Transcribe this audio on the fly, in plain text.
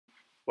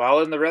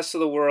While in the rest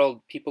of the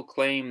world, people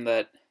claim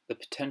that the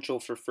potential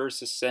for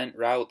first ascent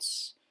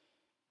routes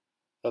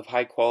of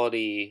high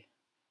quality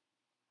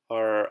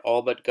are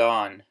all but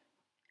gone,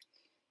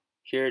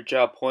 here at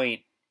Jaw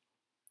Point,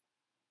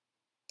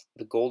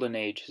 the golden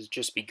age has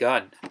just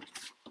begun.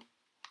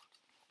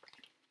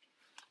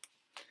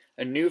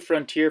 A new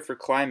frontier for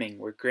climbing,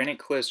 where granite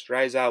cliffs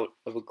rise out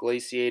of a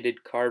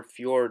glaciated carved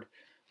fjord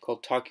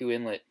called Taku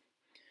Inlet.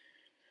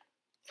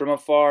 From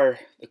afar,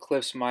 the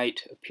cliffs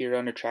might appear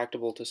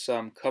unattractable to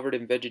some, covered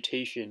in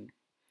vegetation.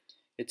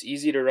 It's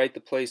easy to write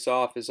the place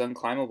off as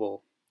unclimbable.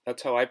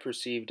 That's how I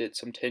perceived it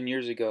some 10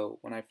 years ago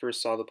when I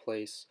first saw the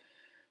place.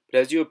 But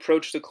as you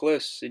approach the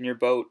cliffs in your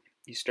boat,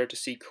 you start to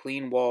see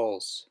clean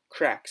walls,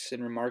 cracks,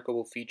 and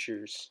remarkable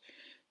features.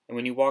 And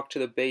when you walk to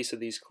the base of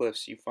these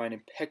cliffs, you find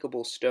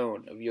impeccable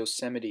stone of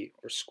Yosemite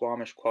or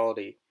Squamish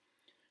quality.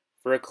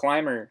 For a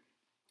climber,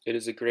 it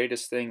is the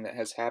greatest thing that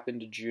has happened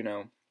to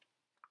Juneau.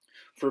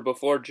 For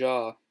before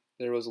Jaw,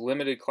 there was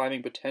limited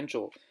climbing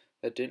potential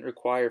that didn't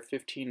require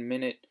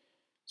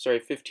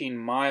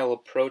 15-mile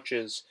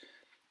approaches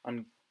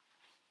on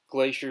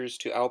glaciers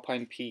to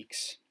alpine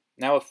peaks.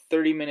 Now a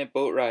 30-minute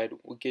boat ride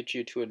will get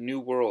you to a new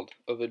world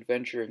of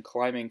adventure and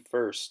climbing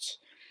firsts.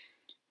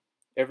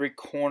 Every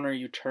corner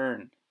you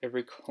turn,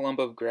 every clump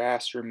of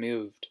grass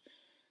removed,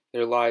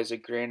 there lies a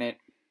granite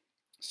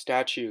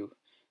statue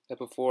that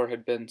before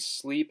had been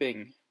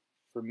sleeping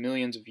for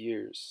millions of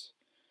years.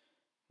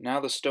 Now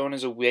the stone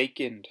is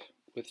awakened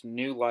with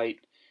new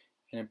light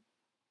and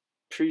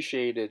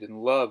appreciated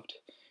and loved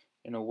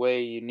in a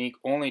way unique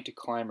only to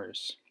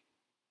climbers.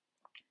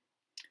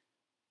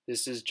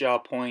 This is Jaw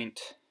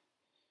Point.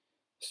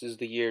 This is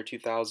the year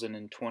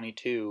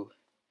 2022,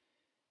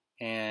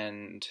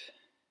 and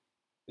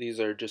these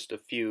are just a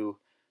few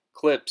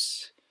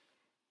clips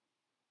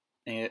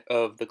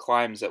of the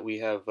climbs that we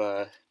have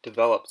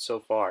developed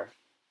so far.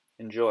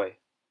 Enjoy.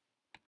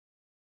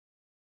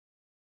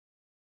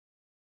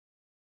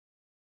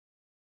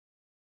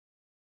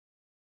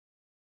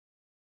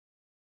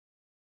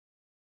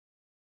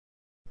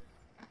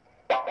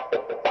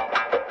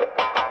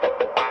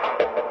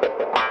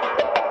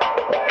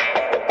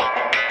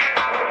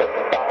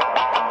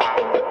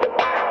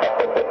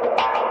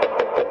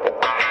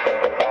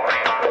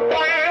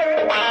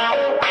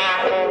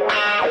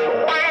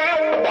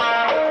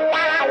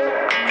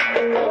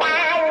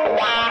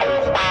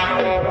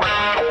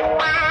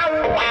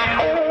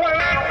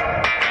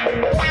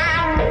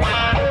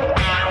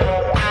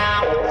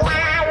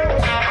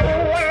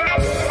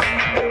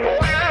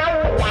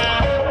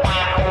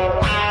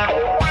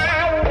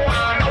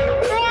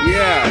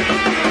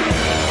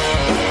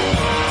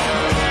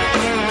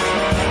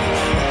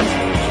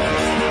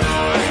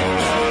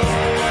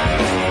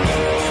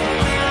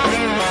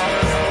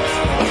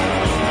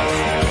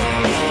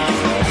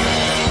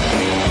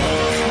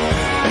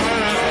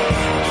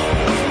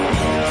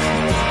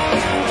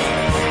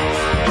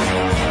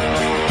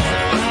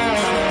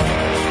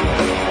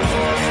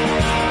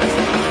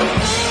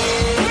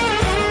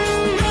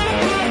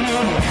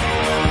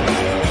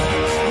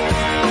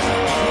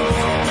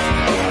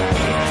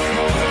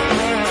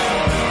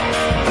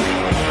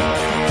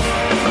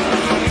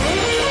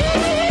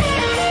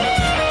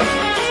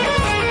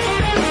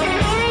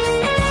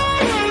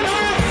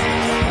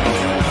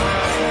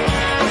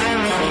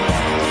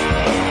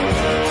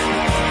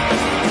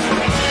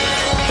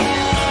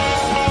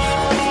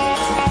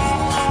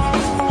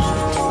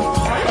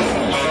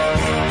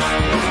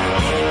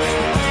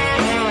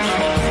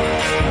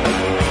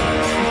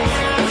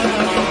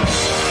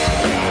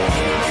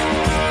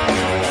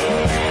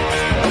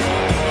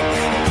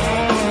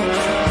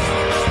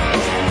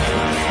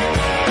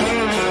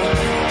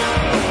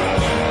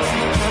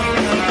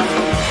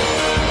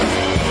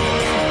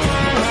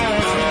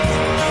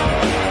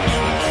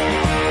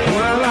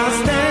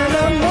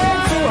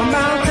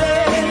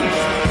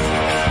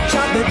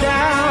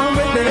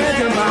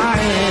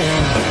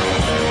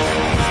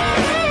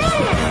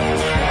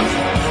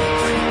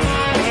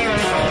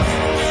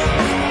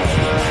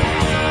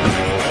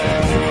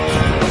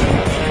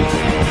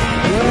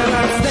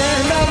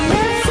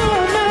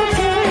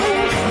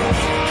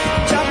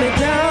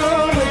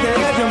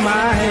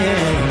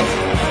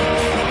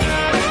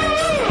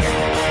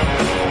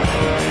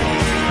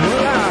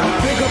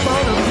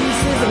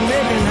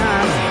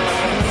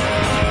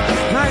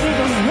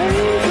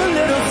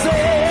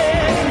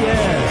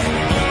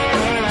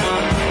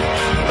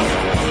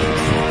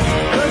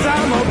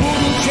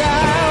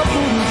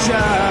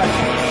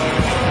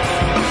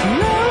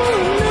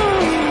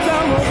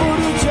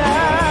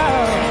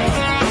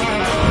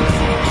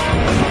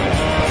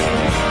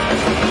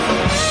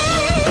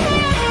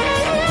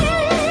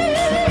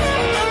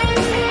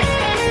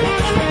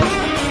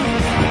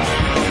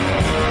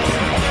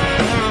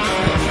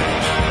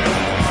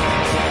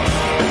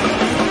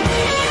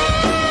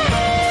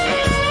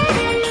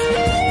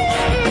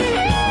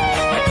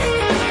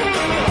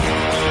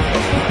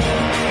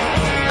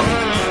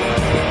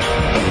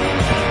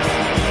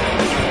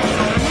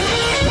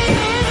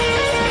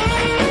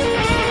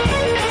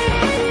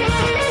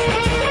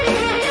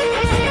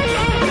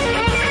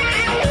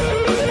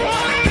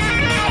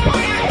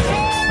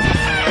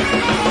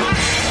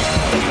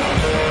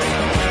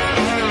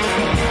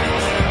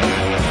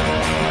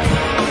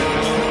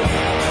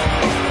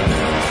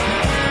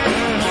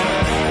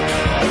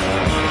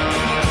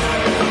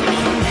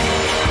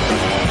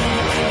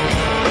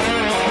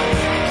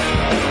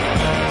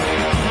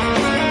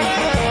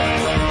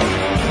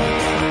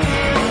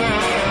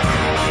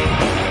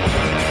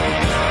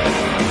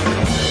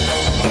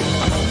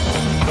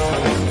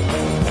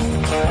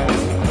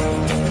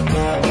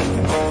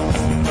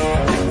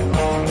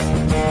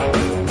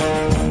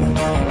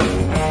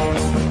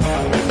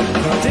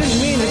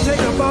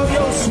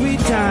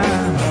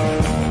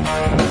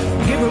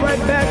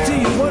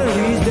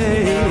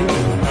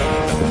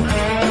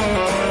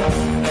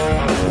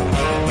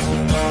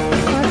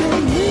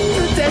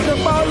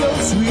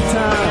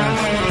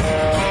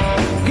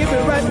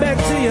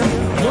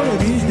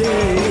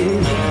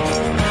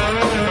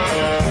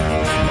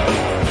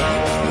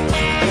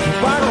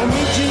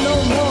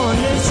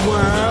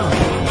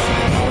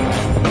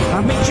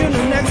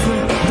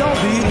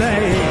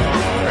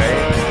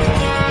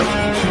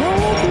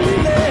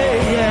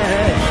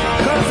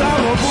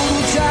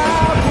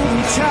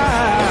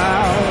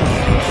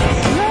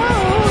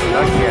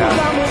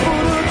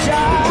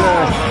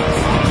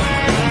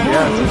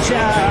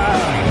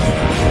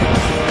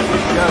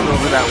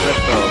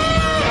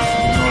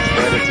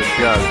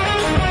 go.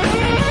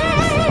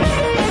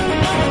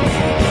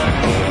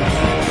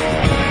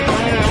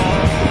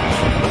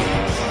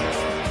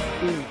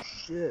 Oh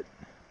shit.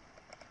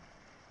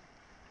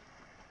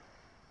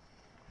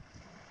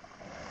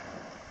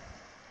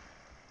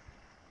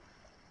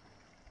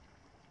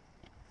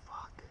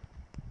 Fuck.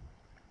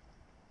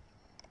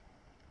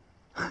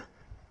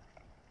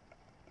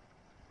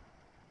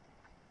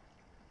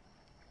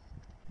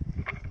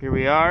 Here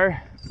we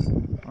are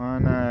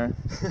on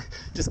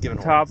Just giving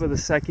top of the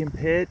second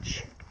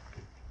pitch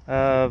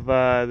of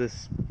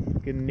this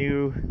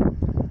new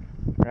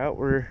route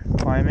we're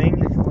climbing.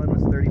 Pitch 1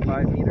 was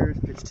 35 meters,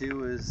 pitch 2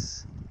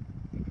 was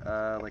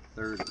like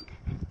 30.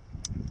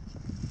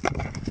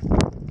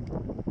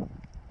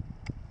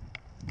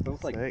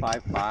 Both like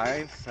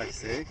 5'5",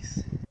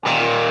 5'6".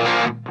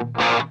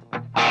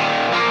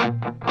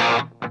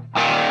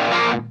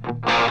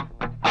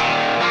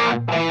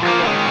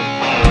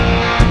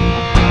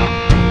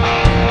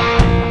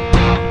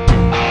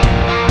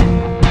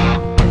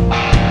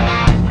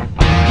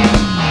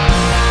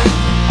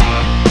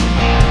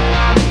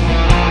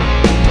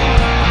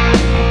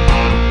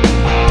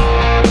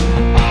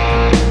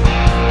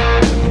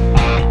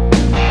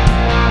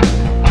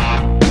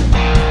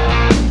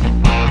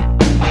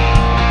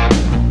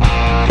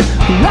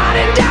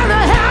 Riding down the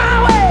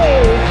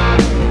highway,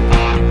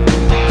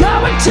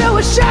 going to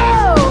a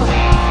show,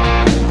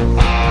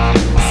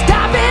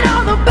 stopping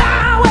on the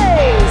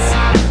byways,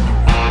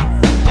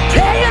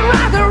 playing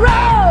rock and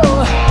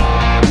roll,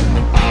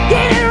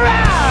 getting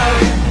round,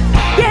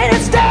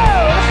 getting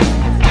stoned,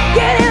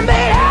 getting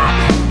beat up,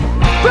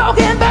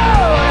 broken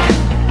bone,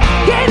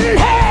 getting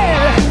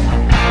hair,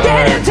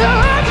 getting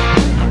took.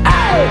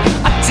 Hey,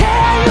 I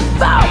tell you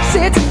folks,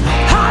 it's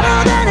harder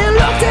than it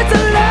looks. It's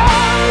a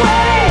long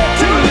way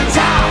to the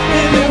top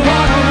if you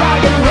wanna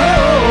rock and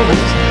roll.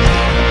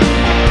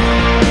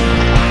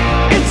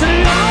 It's a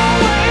long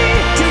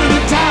way to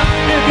the top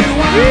if you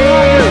wanna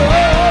rock and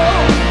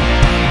roll.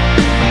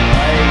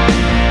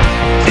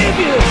 If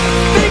you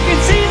think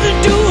it's easy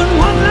doing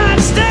one-night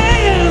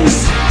stands,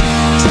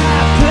 try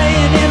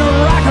playing in a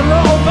rock and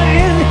roll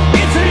band.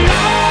 It's a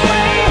long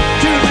way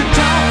to the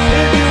top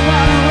if you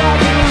wanna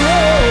rock and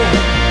roll.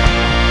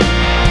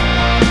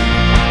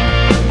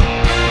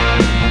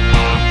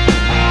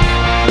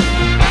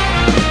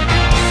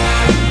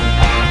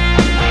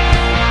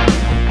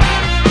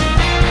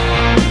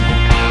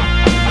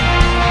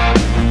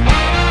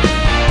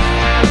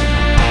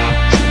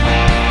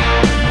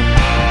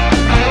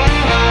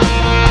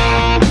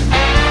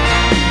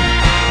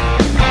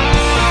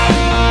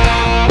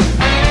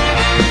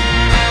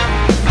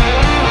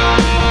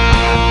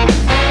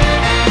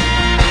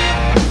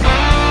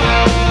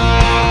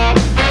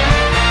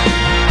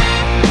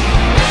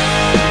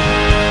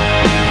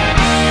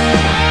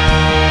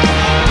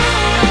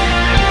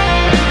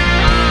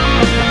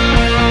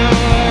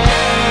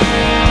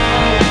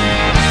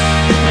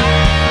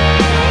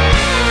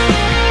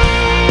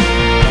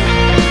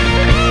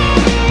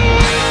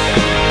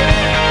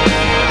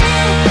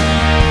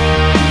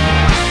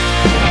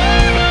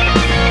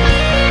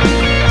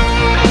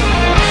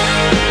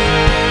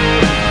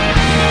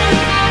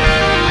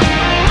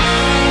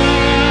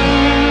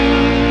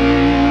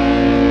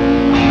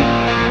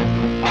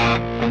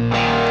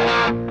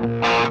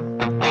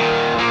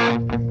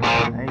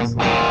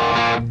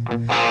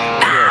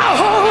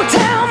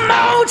 Hotel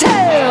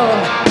motel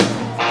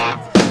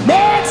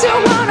makes you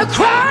wanna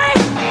cry.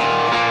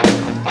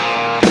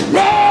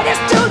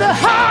 Ladies to the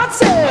hard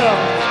sell,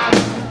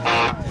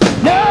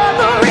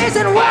 another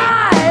reason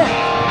why.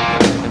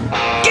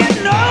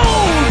 Getting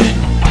old,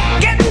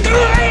 getting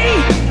gray,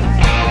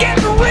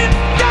 getting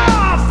ripped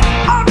off,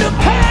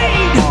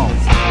 underpaid,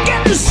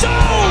 getting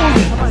sold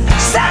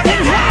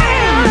second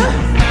hand.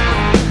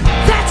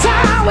 That's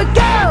how it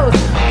goes.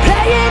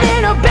 Playing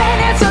in a band,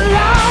 it's a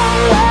long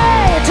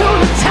way to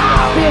the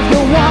top if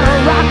you wanna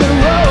rock and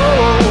roll.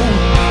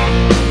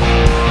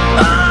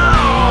 Oh,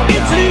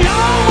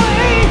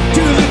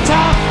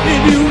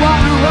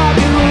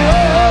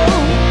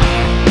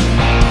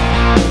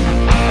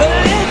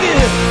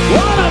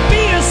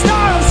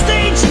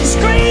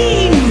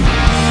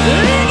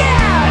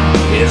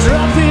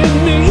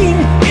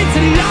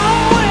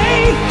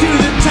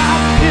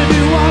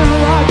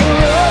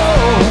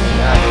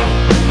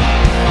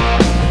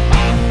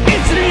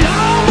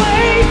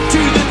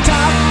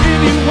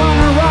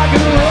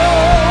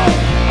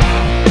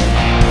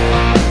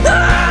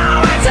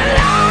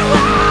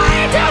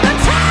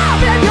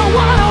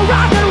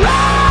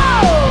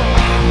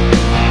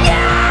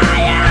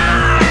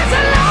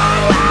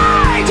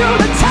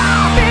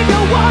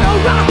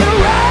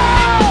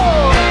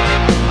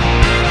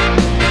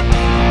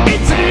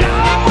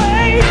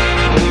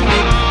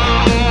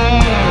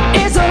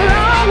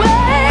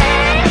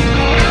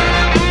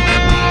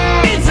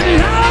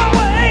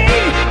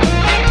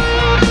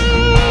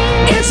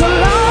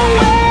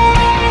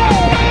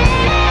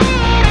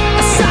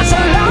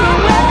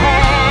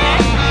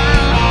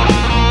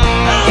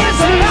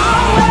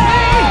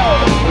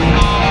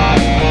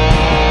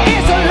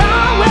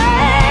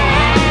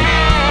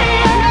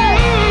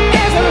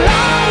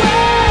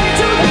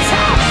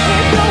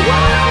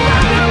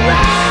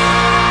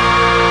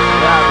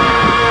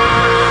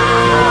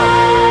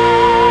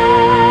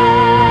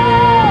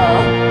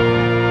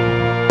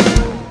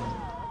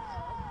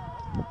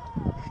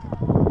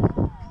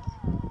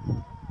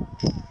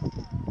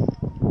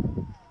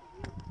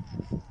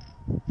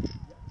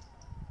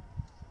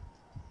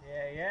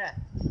 yeah.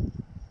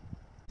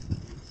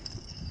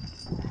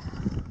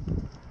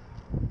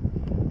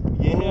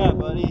 Yeah,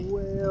 buddy.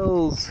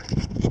 Whales.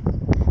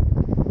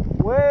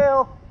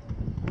 Whale.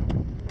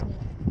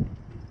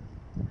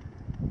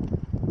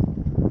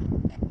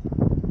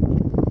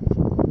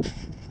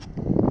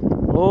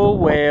 Oh,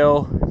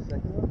 whale.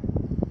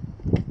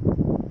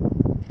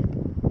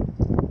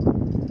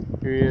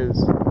 Here he is.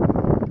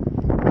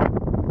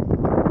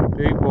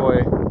 Big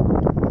boy.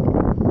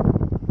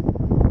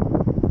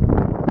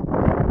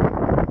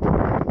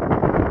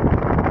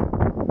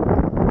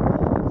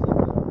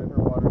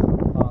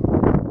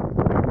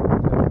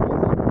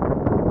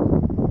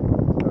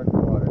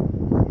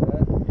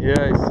 Yeah,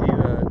 I see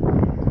that.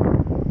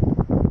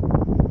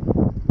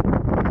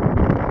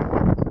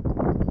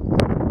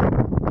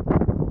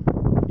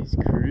 He's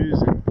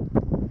cruising.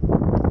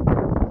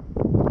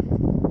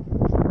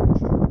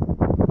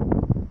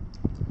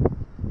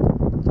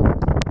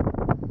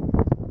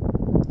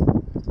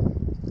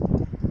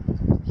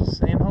 Just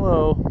saying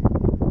hello.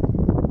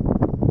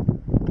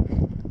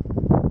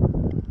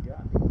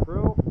 Got me,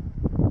 bro.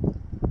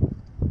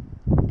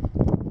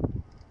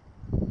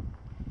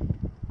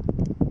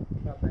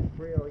 Got that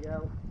grill,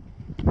 yo.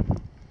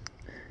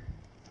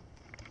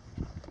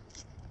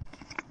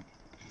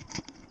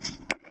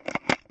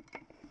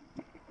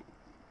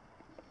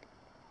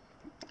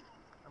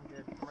 I'm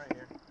good. I'm right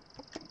here.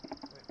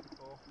 Wait for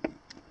Cole.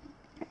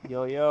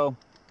 Yo, yo.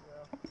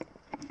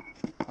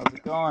 How's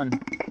it going?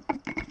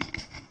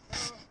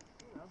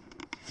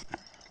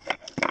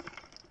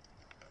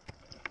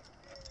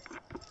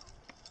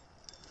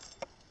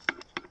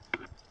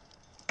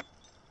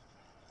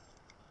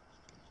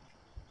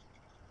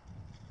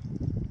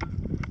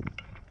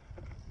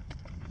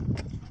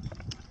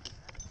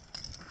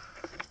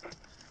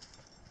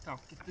 Oh,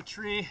 get the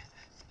tree.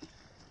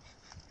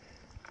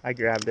 I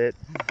grabbed it.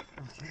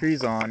 Okay.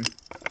 Tree's on.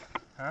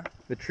 Huh?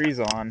 The tree's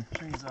on.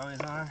 Tree's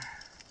always on.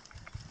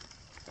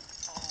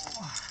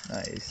 Oh,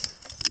 Nice.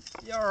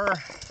 yar.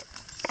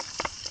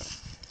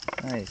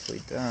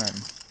 Nicely done.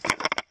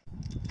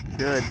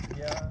 Good.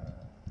 Yeah.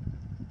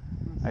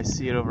 I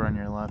see it over on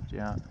your left,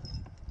 yeah.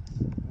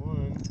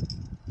 1,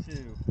 2. As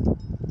soon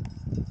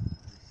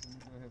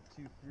as I have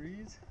 2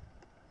 threes.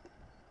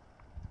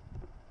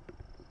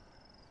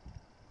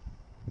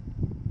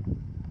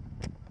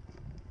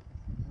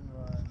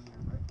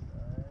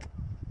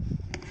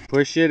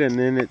 Push it and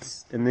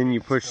then you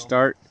push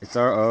start. It's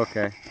our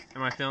okay.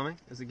 Am I filming?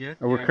 Is it good?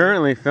 We're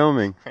currently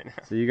filming. Right now.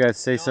 So you guys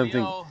say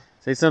something.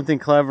 Say something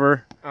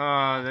clever.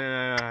 I'm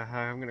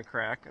gonna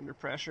crack under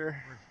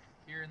pressure. We're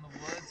here in the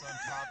woods on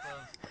top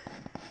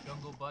of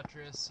Jungle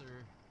Buttress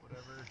or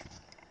whatever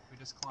we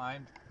just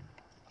climbed.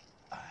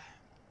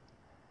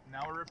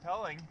 Now we're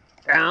rappelling.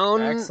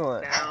 Down.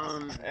 Excellent.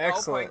 Down.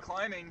 Excellent. Alpine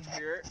climbing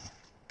here.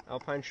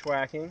 Alpine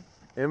schwacking.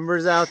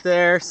 Ember's out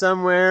there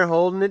somewhere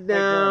holding it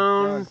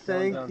down.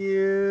 Thank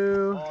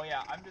you. Oh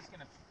yeah, I'm just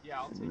gonna,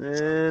 I'll take And it.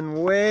 then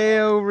way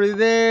over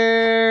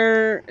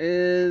there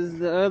is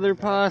the other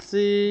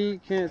posse.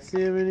 Can't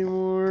see him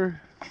anymore.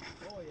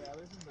 Oh yeah,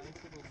 there's a nice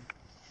little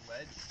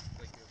ledge,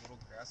 like a little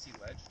grassy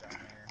ledge down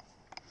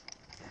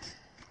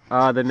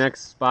there. The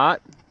next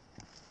spot.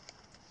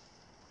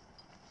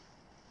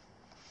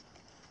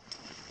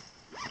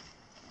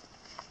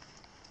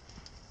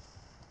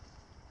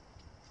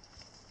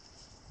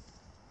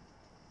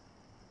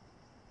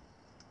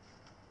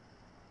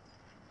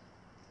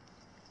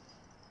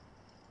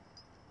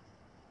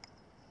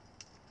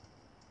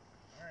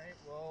 Alright,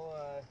 well,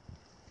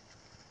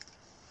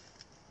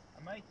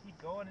 I might keep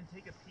going and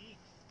take a peek.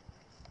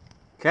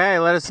 Okay,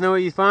 let us know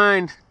what you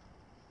find. So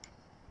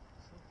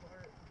far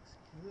it looks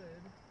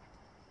good.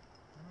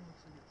 Kind of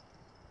looks like it's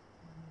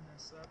let me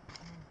mess up.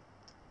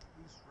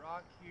 Loose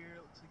rock here.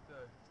 It looks like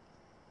the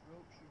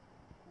rope should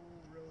pull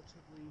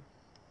relatively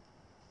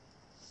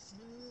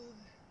smooth.